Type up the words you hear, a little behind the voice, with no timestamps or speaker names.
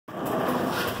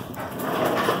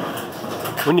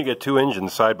When you get two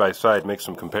engines side by side, make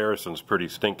some comparisons pretty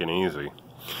stinking easy.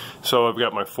 So I've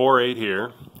got my 4.8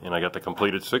 here, and I got the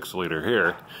completed 6-liter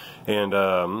here, and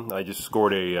I just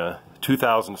scored a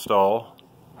 2000 stall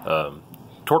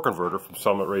torque converter from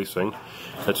Summit Racing.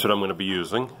 That's what I'm going to be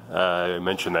using. I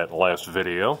mentioned that in the last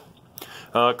video.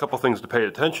 A couple things to pay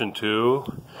attention to,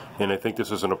 and I think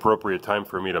this is an appropriate time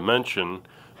for me to mention.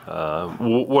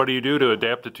 What do you do to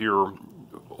adapt it to your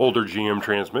older GM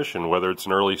transmission, whether it's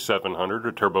an early 700,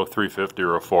 a turbo 350,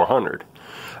 or a 400?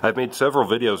 I've made several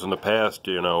videos in the past,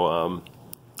 you know,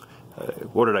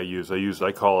 what did I use?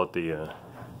 I call it the,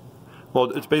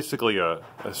 well, it's basically a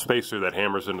spacer that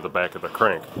hammers into the back of the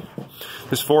crank.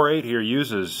 This 4.8 here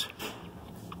uses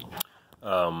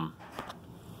a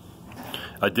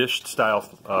dish style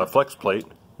flex plate.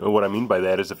 And what I mean by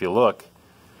that is, if you look,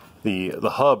 the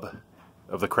hub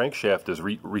of the crankshaft is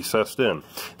recessed in.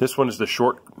 This one is the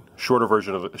shorter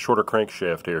version of the shorter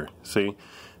crankshaft here. See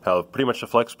how pretty much the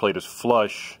flex plate is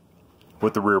flush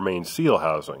with the rear main seal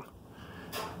housing.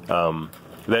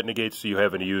 That negates you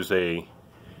having to use a,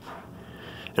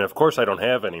 and of course I don't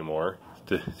have any more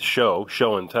to show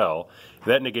and tell.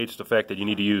 That negates the fact that you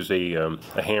need to use a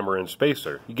hammer and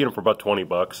spacer. You get them for about 20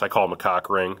 bucks. I call them a cock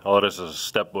ring. All it is a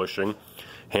step bushing,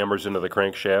 hammers into the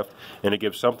crankshaft, and it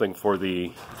gives something for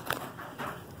the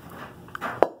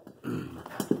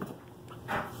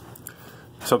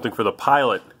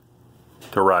pilot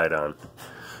to ride on.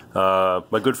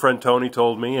 My good friend Tony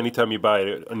told me anytime you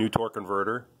buy a new torque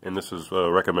converter, and this is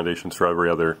recommendations for every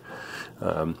other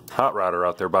hot rodder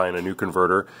out there buying a new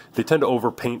converter, they tend to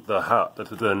overpaint the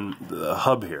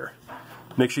hub here.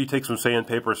 Make sure you take some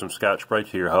sandpaper or some Scotch-Brite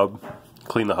to your hub,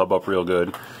 clean the hub up real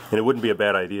good, and it wouldn't be a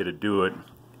bad idea to do it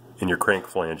in your crank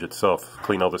flange itself,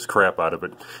 clean all this crap out of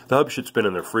it. The hub should spin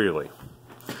in there freely.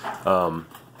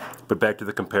 But back to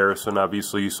the comparison,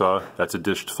 obviously you saw that's a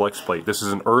dished flex plate. This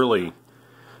is an early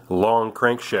long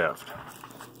crankshaft.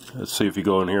 Let's see if you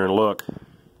go in here and look.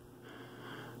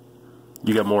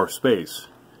 You got more space.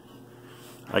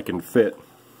 I can fit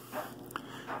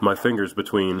my fingers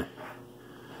between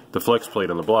the flex plate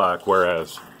and the block,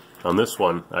 whereas on this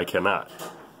one I cannot.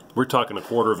 We're talking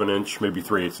 1/4 of an inch, maybe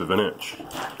 3/8 of an inch.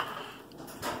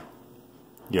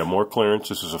 You got more clearance.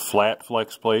 This is a flat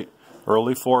flex plate.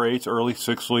 Early 4.8s, early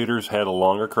 6-liters had a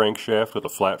longer crankshaft with a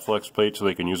flat flex plate, so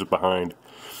they can use it behind,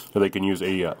 or they can use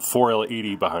a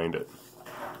 4L80 behind it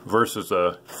versus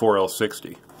a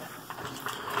 4L60.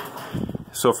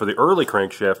 So for the early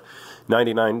crankshaft,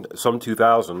 99, some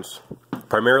 2000s,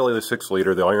 primarily the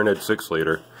 6-liter, the ironhead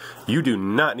 6-liter, you do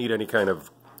not need any kind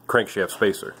of crankshaft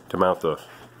spacer to mount the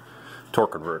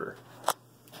torque converter.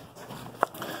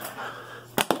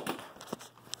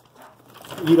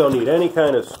 You don't need any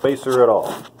kind of spacer at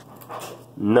all.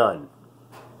 None.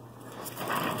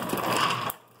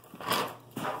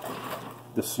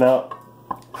 The snout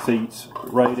seats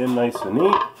right in nice and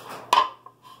neat.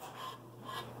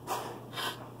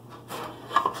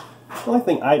 The only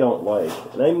thing I don't like,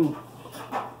 and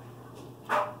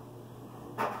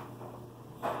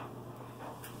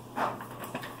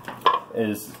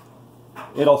is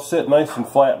it'll sit nice and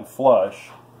flat and flush.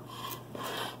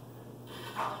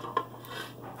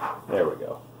 There we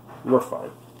go. We're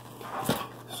fine.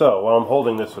 So while I'm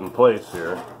holding this in place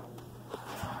here,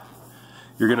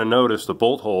 you're going to notice the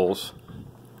bolt holes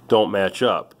don't match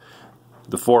up.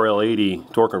 The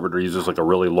 4L80 torque converter uses like a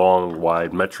really long,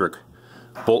 wide, metric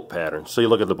bolt pattern. So you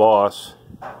look at the Boss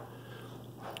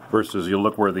versus you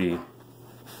look where the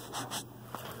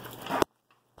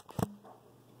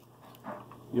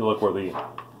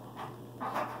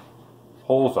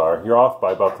holes are. You're off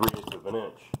by about 3/8 of an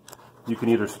inch. You can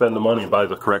either spend the money and buy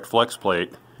the correct flex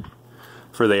plate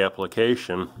for the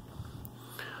application,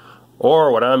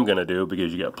 or what I'm going to do,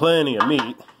 because you got plenty of meat,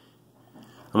 I'm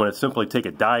going to simply take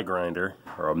a die grinder,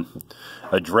 or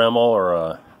a Dremel, or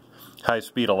a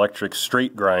high-speed electric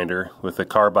straight grinder with a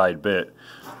carbide bit,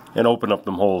 and open up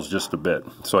them holes just a bit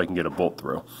so I can get a bolt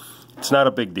through. It's not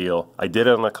a big deal. I did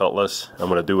it on the Cutlass. I'm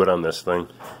going to do it on this thing.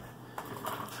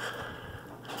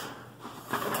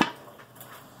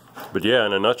 But yeah,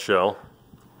 in a nutshell,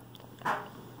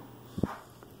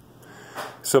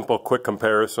 simple, quick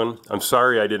comparison. I'm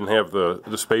sorry I didn't have the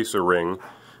spacer ring,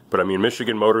 but I mean,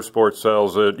 Michigan Motorsports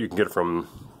sells it. You can get it from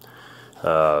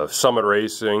Summit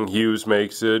Racing. Hughes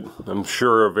makes it. I'm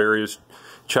sure various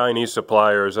Chinese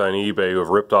suppliers on eBay who have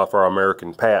ripped off our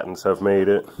American patents have made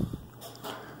it.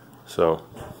 So,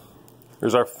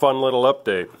 here's our fun little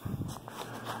update.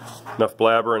 Enough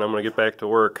blabbering, I'm going to get back to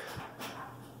work.